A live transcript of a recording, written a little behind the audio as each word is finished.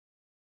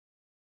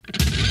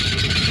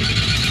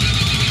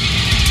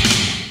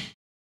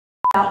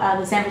about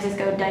the San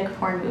Francisco dyke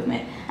porn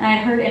movement, and I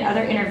had heard in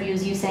other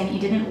interviews you saying you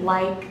didn't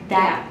like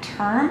that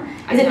term.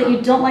 Is it that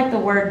you don't like the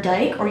word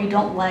dyke, or you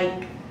don't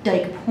like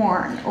dyke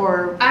porn,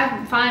 or?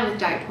 I'm fine with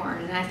dyke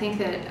porn, and I think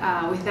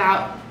that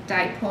without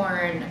dyke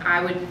porn,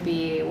 I wouldn't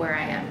be where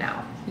I am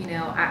now. You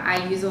know,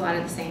 I use a lot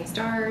of the same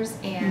stars,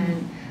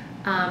 and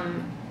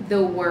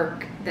the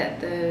work that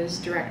those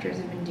directors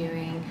have been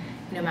doing,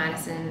 you know,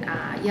 Madison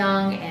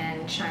Young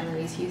and Shine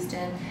Louise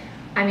Houston,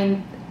 I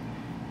mean,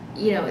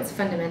 you know, it's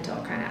fundamental,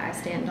 kind of, I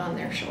stand on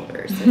their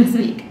shoulders, so to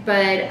speak.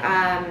 But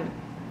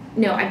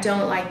no, I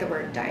don't like the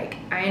word dyke.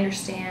 I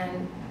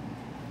understand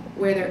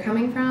where they're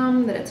coming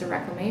from, that it's a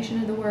reclamation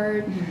of the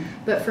word,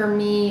 but for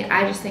me,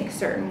 I just think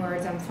certain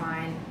words I'm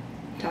fine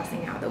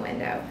tossing out the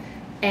window.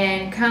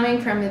 And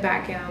coming from the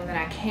background that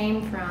I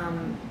came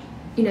from,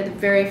 you know, the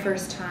very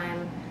first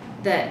time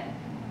that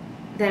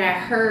I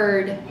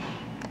heard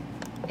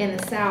in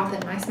the South,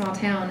 in my small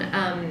town,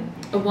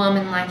 a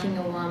woman liking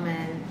a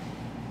woman,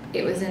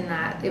 it was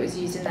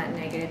used in that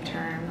negative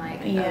term, like,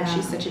 oh,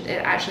 she's such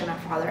a, actually my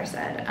father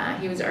said,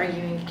 he was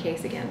arguing a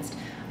case against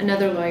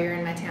another lawyer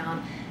in my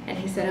town, and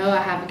he said, oh,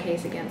 I have a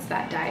case against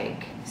that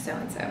dyke,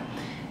 so-and-so.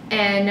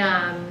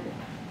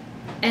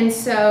 And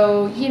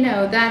so, you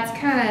know, that's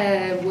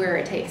kind of where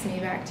it takes me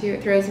back to.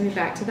 It throws me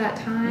back to that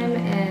time,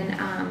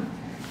 and,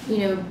 you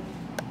know,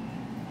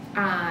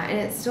 and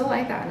it's still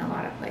like that in a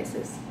lot of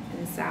places in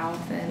the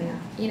South, and,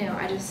 you know,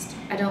 I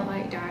don't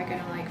like dyke, I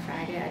don't like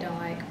faggot, I don't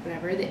like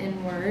whatever, the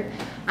N-word.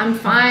 I'm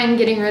fine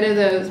getting rid of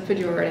those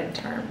pejorative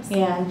terms.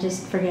 Yeah, and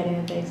just forgetting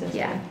that they exist.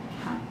 Yeah.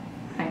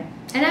 Right.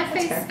 And I've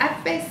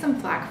faced some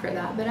flack for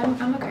that, but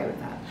I'm okay with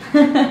that.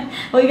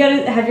 Well, you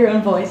gotta have your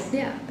own voice.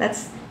 Yeah.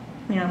 That's,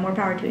 you know, more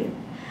power to you.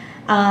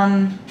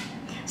 I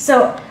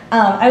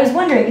was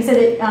wondering, you said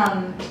it,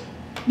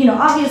 you know,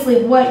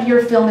 obviously what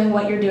you're filming,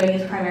 what you're doing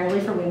is primarily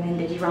for women,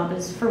 Digiromp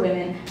is for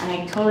women, and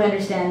I totally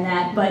understand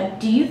that,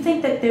 but do you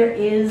think that there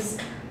is,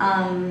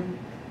 room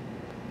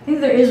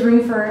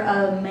for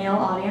a male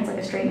audience, like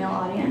a straight male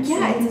audience?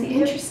 Yeah, it's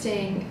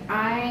interesting.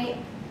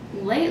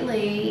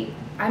 Lately,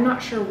 I'm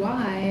not sure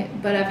why,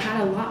 but I've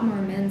had a lot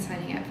more men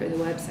signing up for the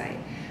website.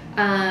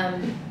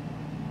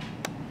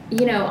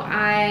 You know,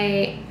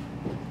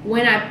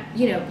 when I,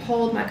 you know,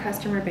 polled my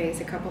customer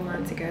base a couple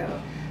months ago,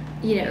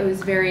 you know, it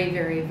was very,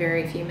 very,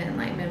 very few men.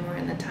 Like, men were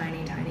in the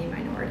tiny, tiny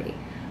minority.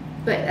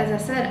 But as I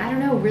said, I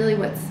don't know really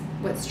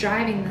what's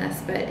driving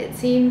this, but it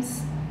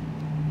seems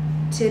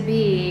to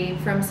be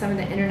from some of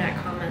the internet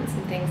comments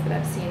and things that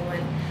I've seen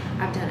when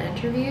I've done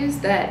interviews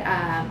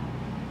that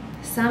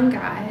some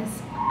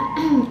guys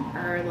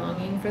are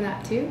longing for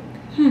that too.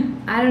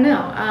 I don't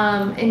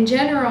know. In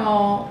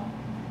general,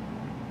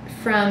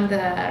 from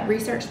the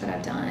research that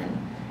I've done,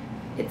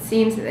 it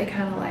seems that they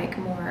kind of like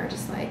more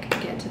just like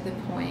get to the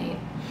point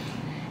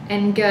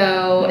and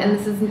go, and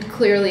this is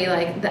clearly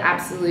like the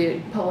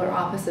absolute polar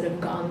opposite of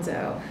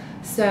gonzo.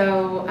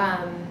 So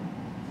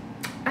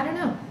I don't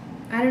know.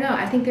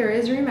 I think there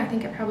is room. I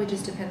think it probably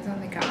just depends on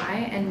the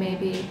guy, and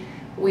maybe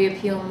we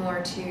appeal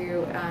more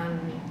to a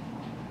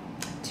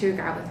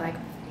guy with, like,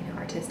 you know,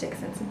 artistic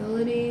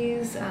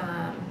sensibilities,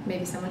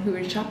 maybe someone who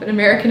would shop at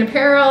American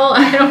Apparel.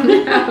 I don't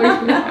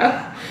know. You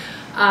know.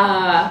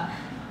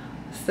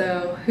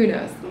 So who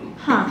knows?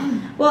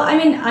 Well, I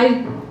mean,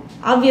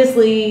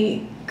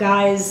 obviously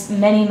guys,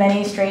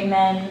 many straight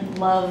men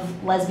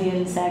love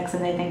lesbian sex,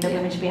 and they think that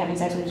women should be having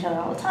sex with each other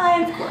all the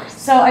time. Of course.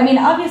 So, I mean,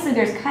 obviously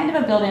there's kind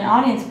of a built-in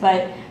audience,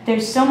 but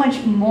there's so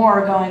much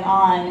more going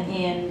on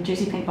in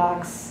Juicy Pink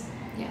Box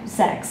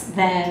sex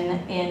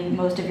than in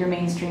most of your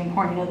mainstream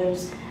porn. You know,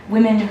 there's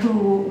women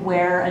who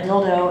wear a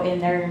dildo in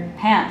their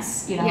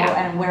pants, you know,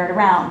 and wear it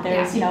around.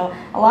 There's, you know,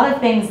 a lot of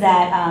things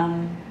that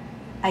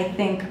I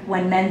think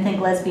when men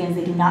think lesbians,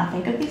 they do not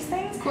think of these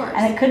things. Of course.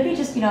 And it could be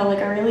just, you know, like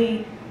a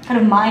really kind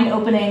of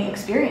mind-opening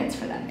experience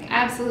for them.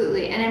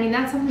 Absolutely. And I mean,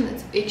 that's something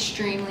that's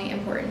extremely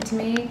important to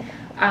me,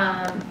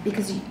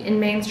 because in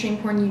mainstream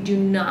porn, you do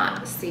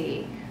not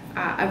see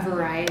a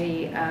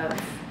variety of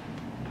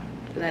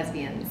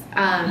lesbians.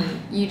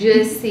 You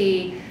just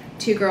see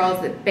two girls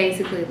that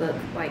basically look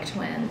like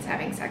twins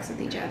having sex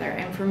with each other.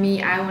 And for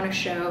me, I want to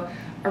show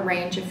a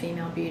range of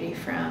female beauty,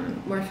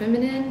 from more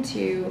feminine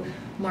to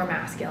more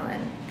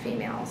masculine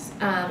females.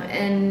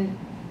 And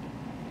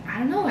I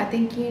don't know, I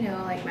think, you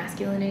know, like,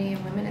 masculinity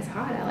in women is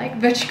hot. I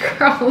like butch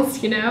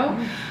girls, you know?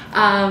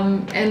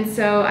 And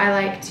so I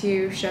like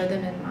to show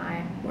them in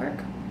my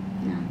work.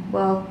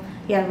 Well,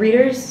 yeah,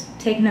 readers,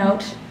 take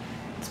note.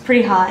 It's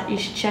pretty hot. You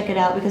should check it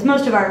out, because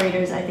most of our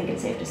readers, I think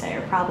it's safe to say,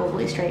 are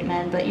probably straight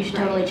men, but you should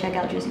totally check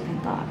out Juicy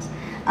Pink Box.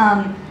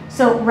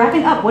 So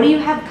wrapping up, what do you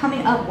have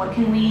coming up? What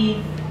can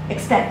we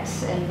expect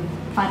and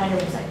find on your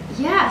website?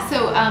 Yeah,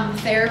 so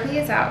Therapy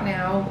is out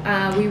now.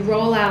 We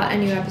roll out a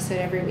new episode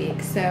every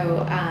week,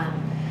 so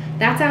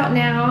that's out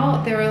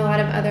now. There are a lot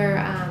of other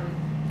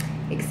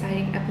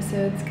exciting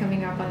episodes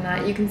coming up on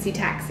that. You can see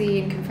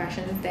Taxi and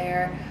Confessions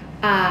there.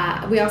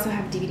 We also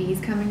have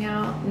DVDs coming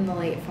out in the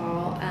late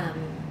fall,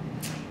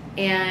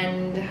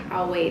 and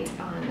I'll wait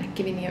on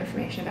giving the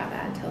information about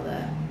that until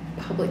the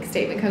public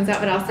statement comes out,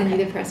 but I'll send you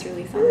the press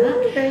release on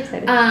that. Very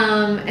excited.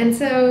 And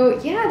so,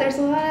 yeah,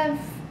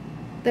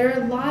 there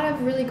are a lot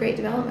of really great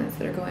developments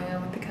that are going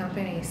on with the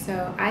company.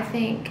 So I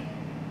think,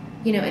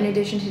 in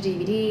addition to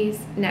DVDs,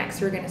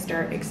 next we're going to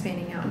start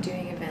expanding out and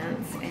doing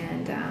events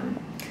and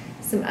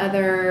some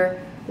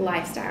other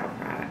lifestyle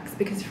products.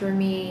 Because for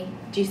me,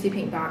 Juicy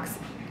Pink Box,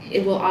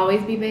 it will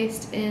always be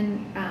based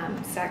in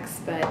sex,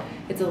 but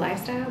it's a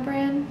lifestyle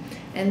brand.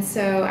 And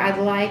so I'd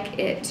like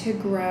it to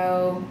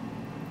grow,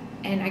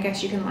 and I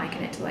guess you can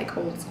liken it to like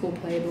old school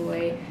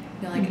Playboy.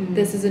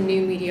 This is a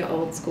new media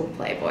old school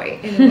Playboy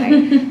in a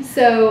way.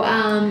 So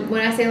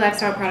when I say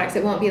lifestyle products,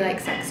 it won't be like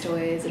sex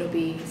toys. It'll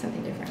be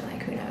something different,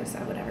 like who knows,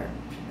 whatever,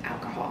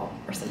 alcohol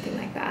or something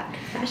like that.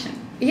 Fashion.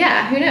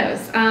 Yeah, who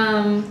knows.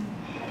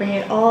 Bring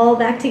it all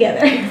back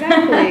together.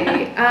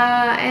 Exactly.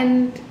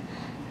 And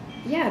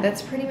yeah,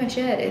 that's pretty much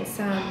it. It's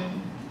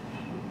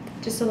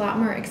just a lot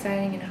more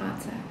exciting and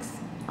hot sex.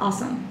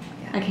 Awesome.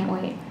 Yeah. I can't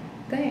wait.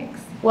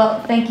 Thanks.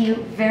 Well, thank you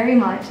very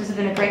much. This has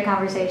been a great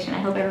conversation. I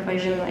hope everybody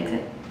really likes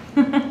it.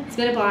 It's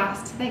been a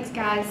blast. Thanks,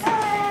 guys.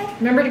 Bye.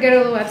 Remember to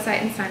go to the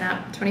website and sign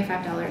up.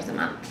 $25 a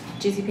month.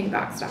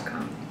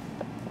 JuicyPinkBox.com.